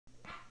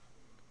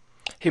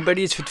Hey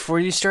buddies, it's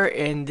 40 Star,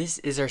 and this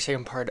is our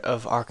second part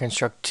of our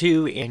Construct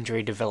 2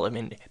 Android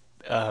development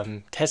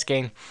test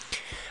game.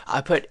 I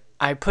put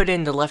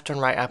in the left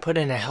and right. I put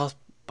in a health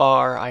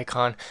bar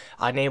icon.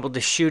 I enabled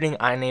the shooting.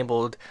 I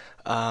enabled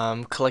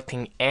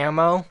collecting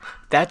ammo.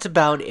 That's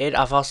about it.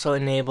 I've also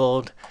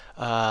enabled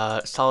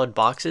solid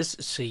boxes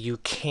so you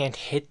can't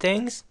hit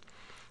things.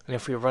 And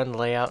if we run the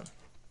layout,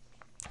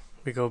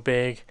 we go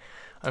big.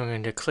 I'm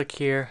going to click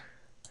here,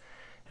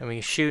 and we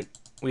shoot.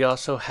 We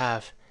also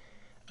have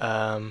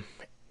um,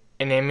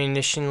 an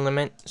ammunition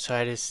limit, so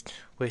I just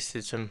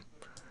wasted some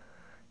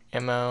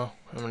ammo.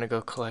 I'm gonna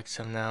go collect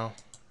some now.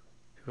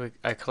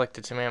 I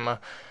collected some ammo.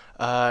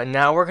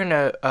 Now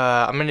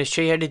I'm gonna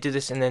show you how to do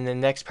this, and then the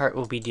next part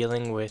will be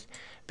dealing with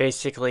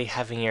basically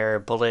having your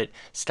bullet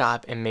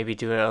stop and maybe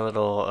doing a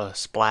little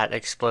splat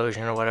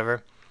explosion or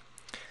whatever.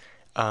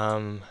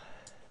 Um,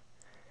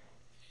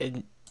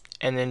 and,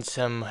 and then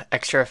some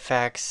extra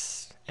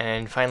effects,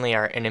 and finally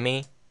our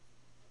enemy,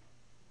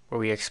 where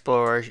we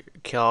explore,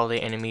 kill all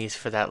the enemies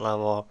for that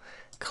level,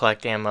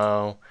 collect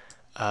ammo,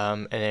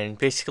 and then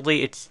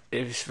basically it's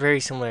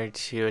very similar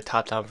to a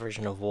top-down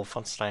version of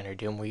Wolfenstein or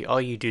Doom, where all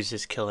you do is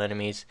just kill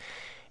enemies,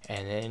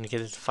 and then get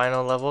to the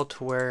final level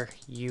to where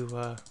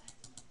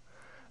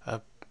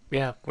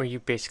where you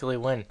basically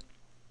win.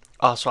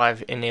 Also,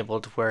 I've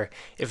enabled where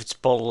if it's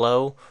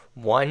below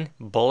one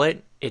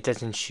bullet, it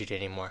doesn't shoot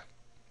anymore.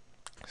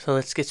 So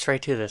let's get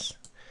straight to this.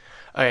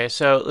 Okay,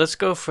 so let's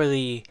go for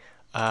the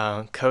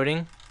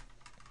coding.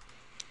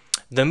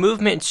 The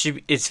movement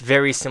is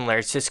very similar.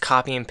 It's just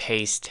copy and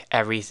paste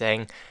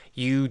everything.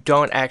 You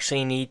don't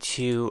actually need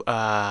to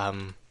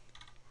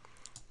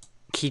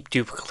keep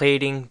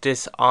duplicating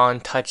this on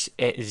touch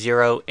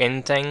zero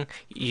in thing.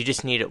 You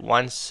just need it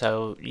once.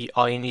 So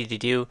all you need to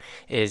do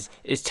is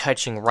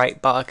touching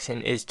right box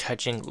and is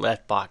touching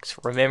left box.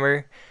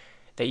 Remember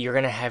that you're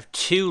going to have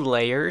two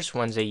layers.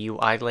 One's a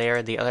UI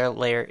layer. The other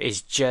layer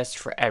is just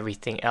for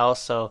everything else.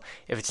 So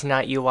if it's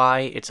not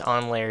UI, it's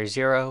on layer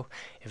 0.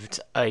 If it's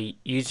a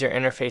user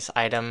interface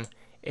item,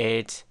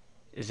 it's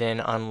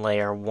then on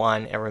layer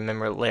 1. And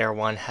remember, layer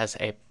 1 has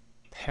a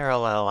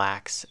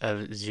parallax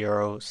of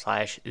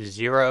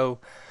 0/0.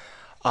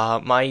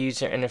 My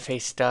user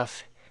interface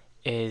stuff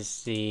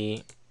is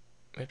the...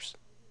 Oops.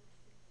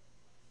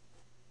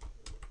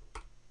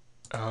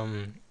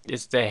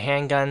 Is the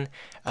handgun.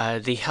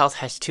 The health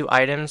has two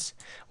items.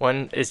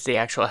 One is the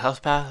actual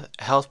health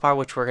bar,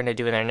 which we're going to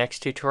do in our next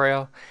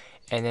tutorial,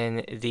 and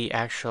then the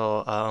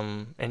actual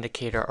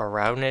indicator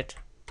around it,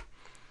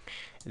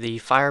 the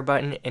fire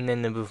button, and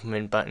then the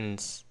movement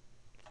buttons.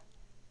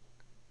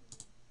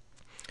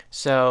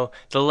 So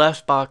the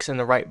left box and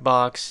the right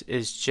box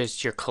is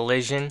just your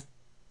collision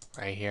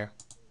right here,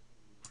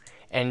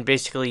 and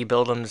basically you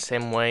build them the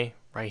same way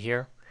right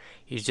here.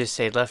 You just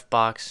say left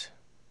box,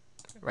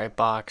 right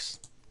box,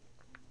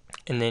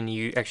 and then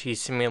you actually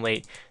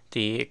simulate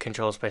the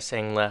controls by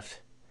saying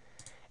left,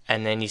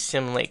 and then you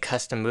simulate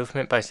custom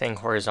movement by saying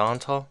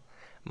horizontal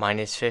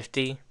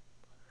 -50,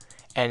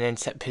 and then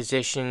set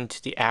position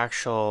to the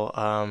actual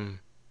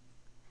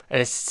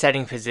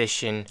setting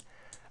position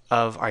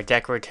of our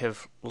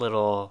decorative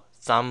little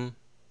thumb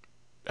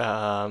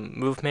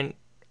movement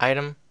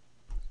item.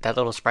 That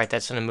little sprite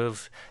that's going to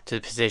move to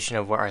the position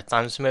of where our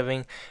thumb's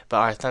moving, but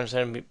our thumb's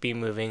going to be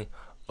moving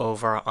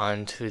over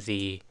onto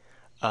the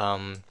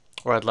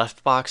where our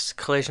left box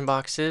collision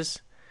box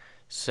is.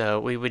 So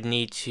we would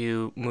need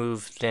to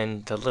move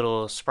then the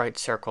little sprite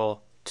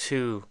circle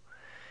to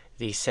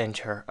the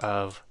center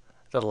of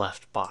the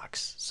left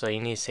box. So you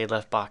need to say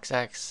left box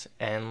X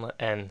and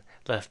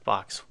left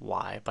box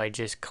Y by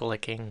just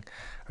clicking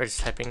or just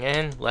typing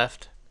in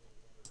left,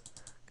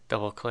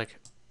 double click,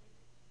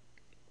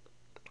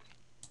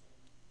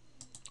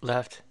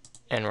 left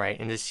and right,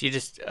 and you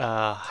just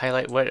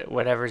highlight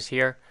whatever's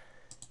here,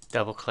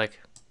 double click,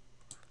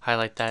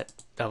 highlight that,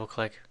 double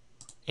click,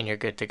 and you're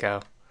good to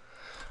go.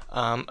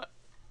 And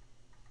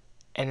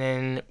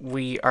then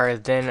we are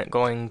then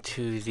going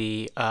to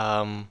the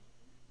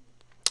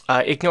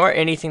ignore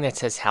anything that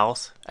says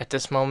health at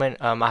this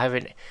moment. I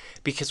haven't,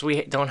 because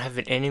we don't have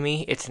an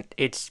enemy.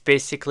 It's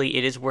basically,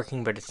 it is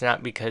working, but it's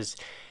not, because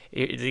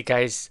the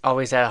guy's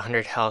always at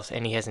 100 health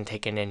and he hasn't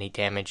taken any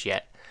damage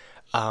yet.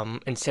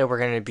 Instead, we're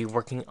going to be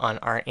working on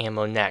our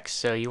ammo next.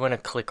 So you want to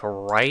click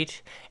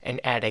right and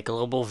add a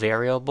global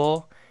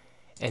variable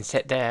and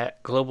set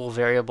that global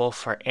variable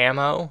for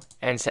ammo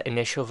and set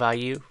initial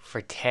value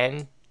for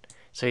 10.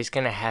 So he's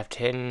going to have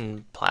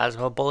 10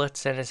 plasma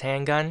bullets in his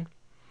handgun.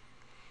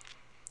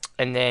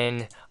 And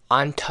then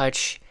on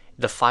touch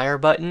the fire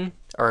button,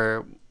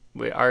 or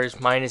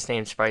mine is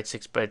named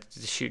Sprite6, but it's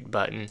the shoot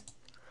button.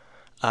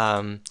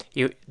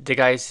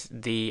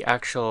 The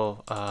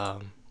actual,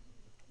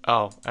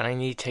 oh, and I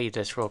need to tell you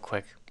this real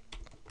quick.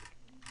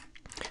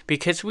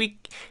 Because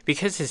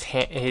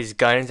his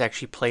gun is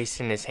actually placed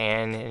in his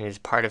hand and is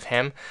part of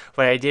him,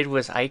 what I did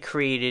was I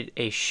created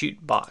a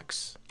shoot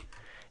box.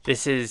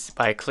 This is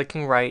by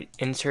clicking right,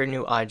 insert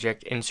new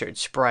object, insert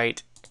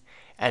sprite,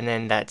 and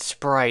then that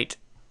sprite,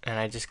 and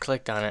I just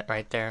clicked on it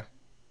right there,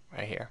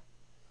 right here.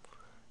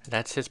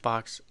 That's his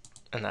box,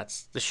 and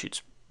that's the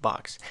shoot's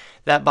box.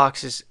 That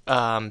box is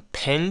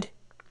pinned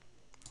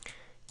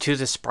to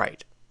the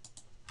sprite.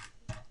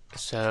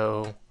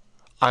 So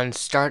on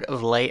start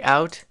of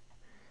layout,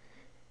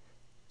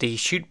 the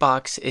shoot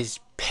box is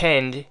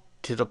pinned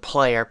to the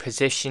player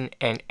position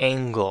and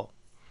angle.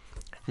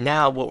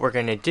 Now what we're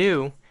going to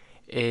do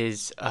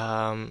is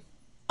on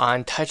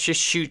touch to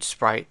shoot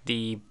sprite,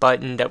 the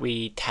button that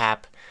we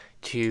tap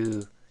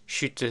to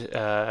shoot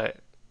the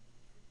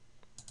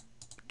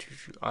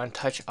on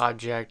touch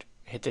object,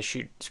 hit the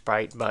shoot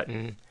sprite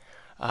button.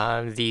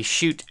 The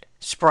shoot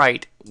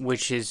sprite,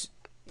 which is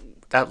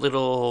that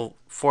little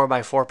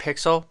 4x4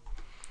 pixel,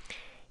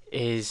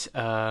 is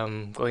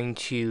going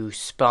to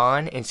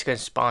spawn. And it's going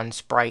to spawn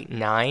sprite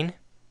 9.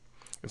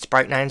 And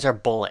sprite 9s are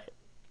bullet.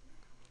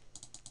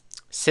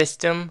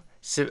 System,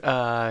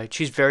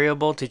 choose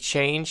variable to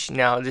change.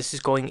 Now this is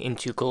going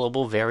into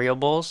global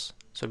variables.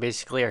 So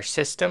basically our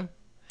system.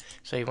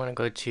 So you want to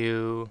go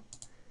to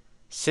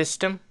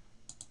system.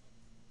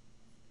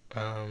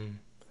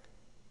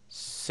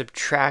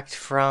 Subtract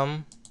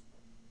from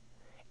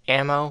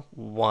ammo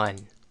 1.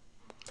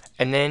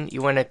 And then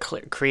you want to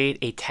create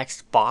a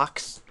text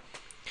box.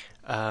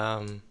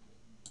 And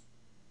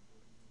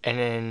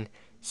then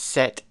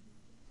set,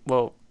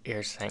 well,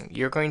 here's the thing.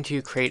 You're going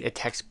to create a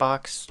text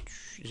box.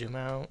 Zoom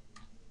out.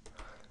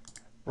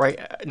 Right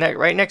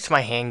next to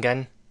my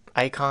handgun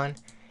icon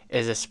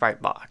is a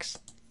sprite box.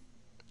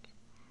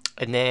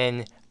 And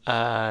then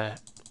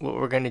what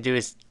we're going to do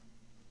is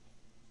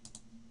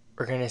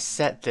we're going to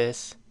set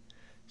this.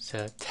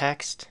 So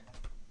text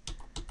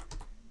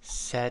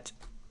set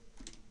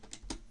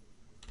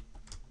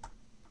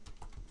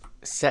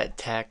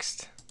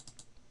text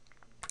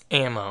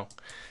ammo.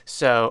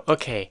 So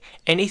okay,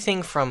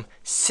 anything from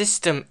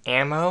system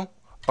ammo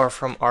or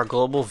from our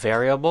global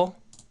variable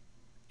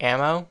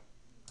ammo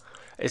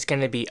is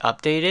going to be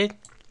updated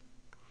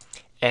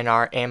in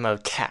our ammo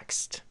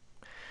text.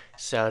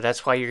 So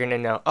that's why you're going to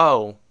know,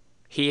 oh,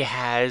 he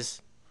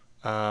has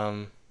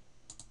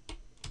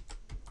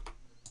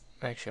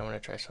actually I want to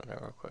try something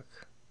real quick.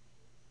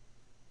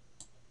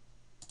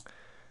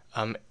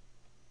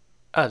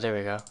 Oh, there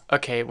we go.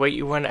 Okay, what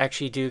you want to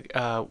actually do,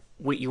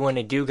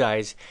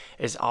 guys,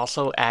 is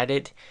also add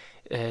it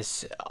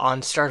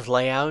on start of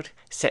layout,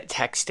 set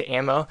text to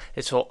ammo.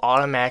 This will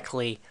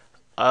automatically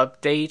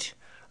update,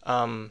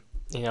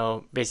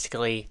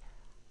 basically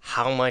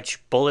how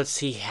much bullets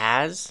he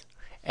has,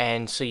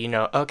 and so you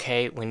know,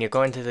 okay, when you're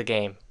going to the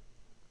game,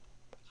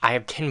 I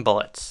have 10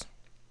 bullets.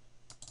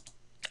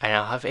 I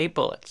now have 8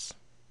 bullets.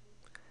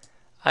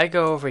 I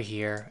go over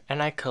here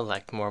and I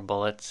collect more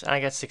bullets, and I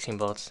got 16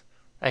 bullets.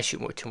 I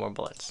shoot 2 more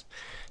bullets.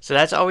 So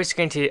that's always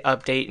going to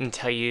update and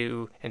tell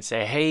you and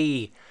say,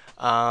 hey,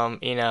 on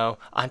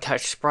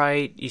touch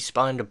sprite, you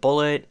spawned a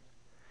bullet.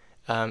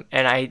 On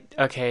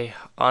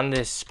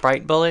this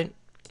sprite bullet,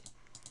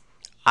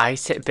 I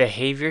set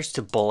behaviors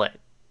to bullet.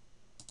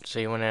 So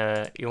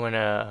it'll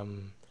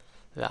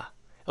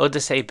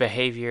just say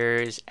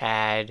behaviors,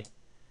 add,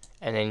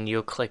 and then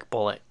you'll click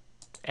bullet.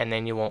 And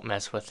then you won't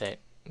mess with it,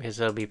 because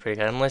it'll be pretty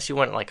good. Unless you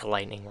want like a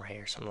lightning ray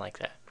or something like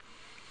that.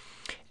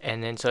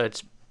 And then so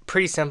it's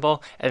pretty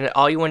simple, and then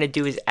all you want to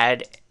do is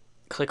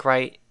click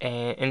right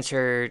and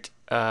insert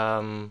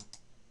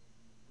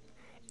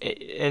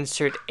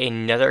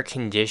another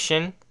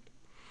condition,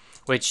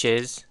 which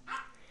is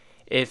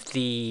if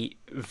the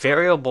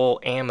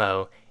variable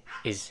ammo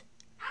is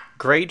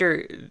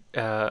greater.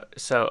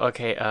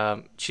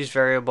 Choose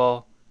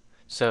variable.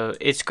 So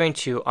it's going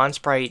to on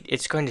sprite.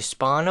 It's going to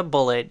spawn a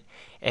bullet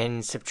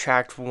and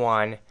subtract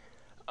 1,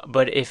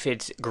 but if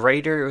it's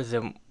greater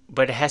than.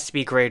 But it has to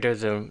be greater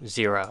than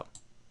 0.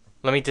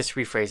 Let me just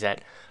rephrase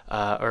that,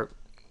 or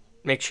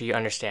make sure you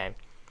understand.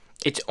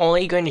 It's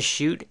only going to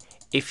shoot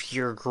if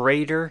you're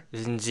greater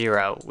than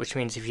 0, which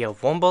means if you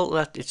have 1 bullet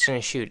left, it's going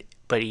to shoot.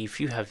 But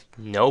if you have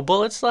no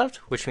bullets left,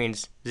 which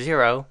means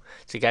 0,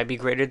 so you gotta be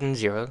greater than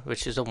 0,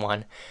 which is a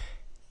 1,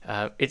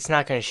 it's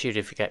not going to shoot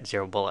if you got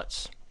 0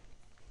 bullets.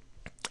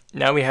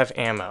 Now we have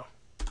ammo.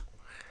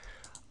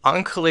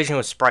 On collision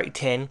with Sprite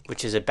 10,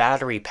 which is a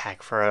battery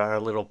pack for our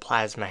little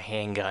plasma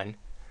handgun,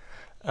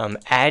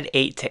 add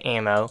 8 to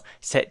ammo,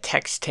 set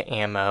text to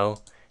ammo,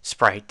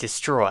 sprite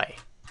destroy.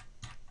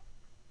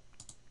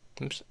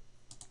 Oops.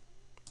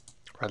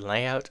 Run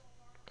layout.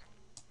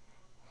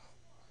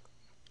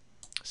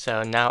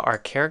 So now our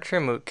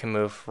character can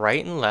move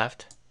right and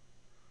left,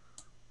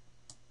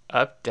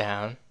 up,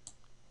 down.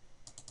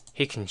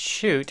 He can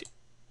shoot.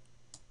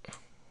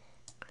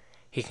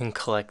 He can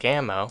collect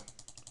ammo.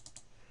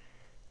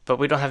 But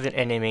we don't have an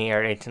enemy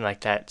or anything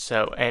like that.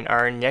 So in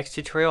our next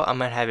tutorial, I'm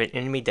going to have an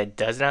enemy that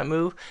does not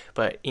move,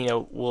 but,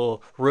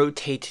 will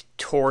rotate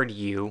toward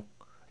you.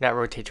 Not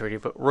rotate toward you,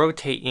 but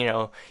rotate,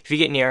 if you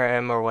get near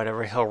him or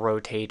whatever, he'll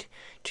rotate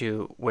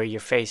to where you're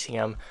facing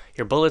him.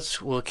 Your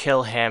bullets will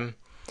kill him,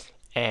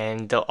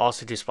 and they'll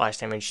also do splash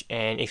damage.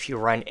 And if you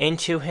run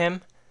into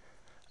him,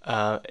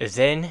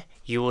 then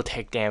you will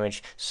take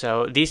damage.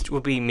 So these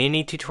will be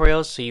mini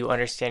tutorials, so you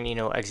understand,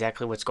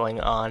 exactly what's going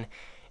on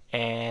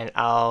and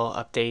I'll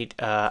update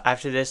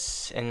after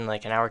this in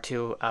like an hour or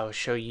two.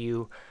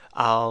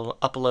 I'll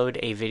upload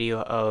a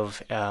video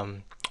of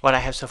what I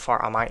have so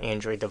far on my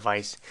Android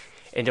device.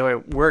 And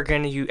we're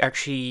going to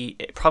actually,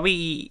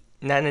 probably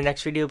not in the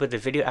next video, but the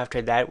video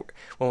after that,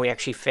 when we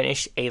actually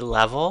finish a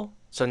level.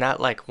 So not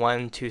like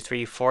 1, 2,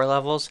 3, 4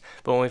 levels,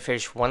 but when we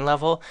finish one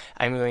level,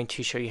 I'm going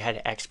to show you how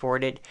to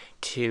export it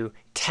to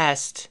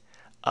test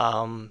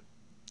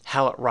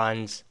how it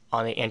runs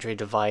on the Android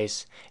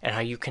device and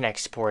how you can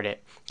export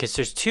it. Because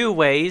there's two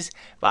ways,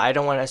 but I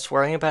don't want us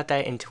worrying about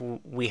that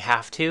until we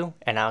have to,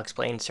 and I'll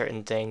explain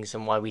certain things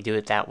and why we do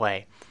it that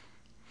way.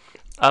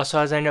 Also,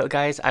 as I know,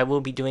 guys, I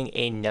will be doing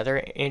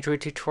another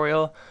Android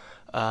tutorial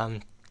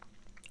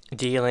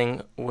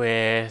dealing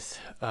with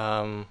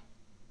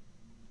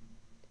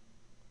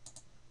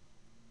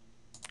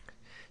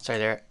sorry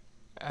there,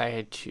 I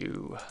had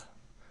to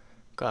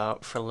go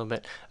out for a little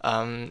bit.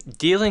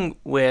 Dealing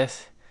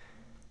with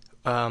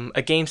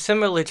a game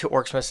similar to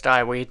Orcs Must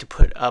Die, where you have to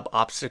put up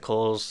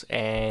obstacles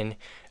and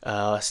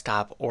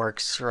stop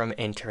orcs from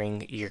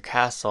entering your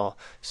castle.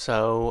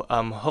 So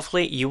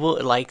hopefully you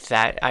will like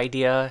that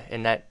idea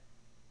and that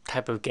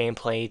type of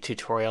gameplay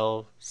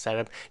tutorial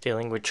setup,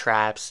 dealing with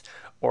traps,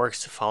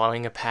 orcs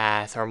following a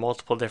path or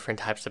multiple different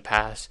types of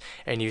paths,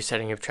 and you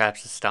setting up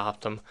traps to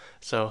stop them.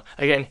 So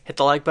again, hit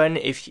the like button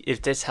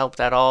if this helped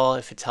at all,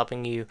 if it's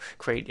helping you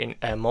create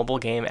a mobile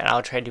game, and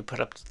I'll try to put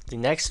up the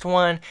next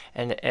one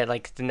and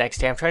like the next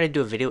day. I'm trying to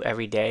do a video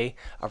every day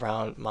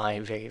around my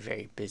very,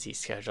 very busy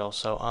schedule.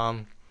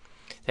 So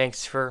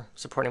thanks for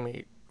supporting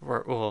me,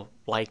 well,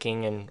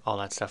 liking and all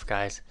that stuff,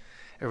 guys.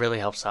 It really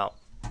helps out.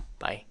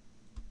 Bye.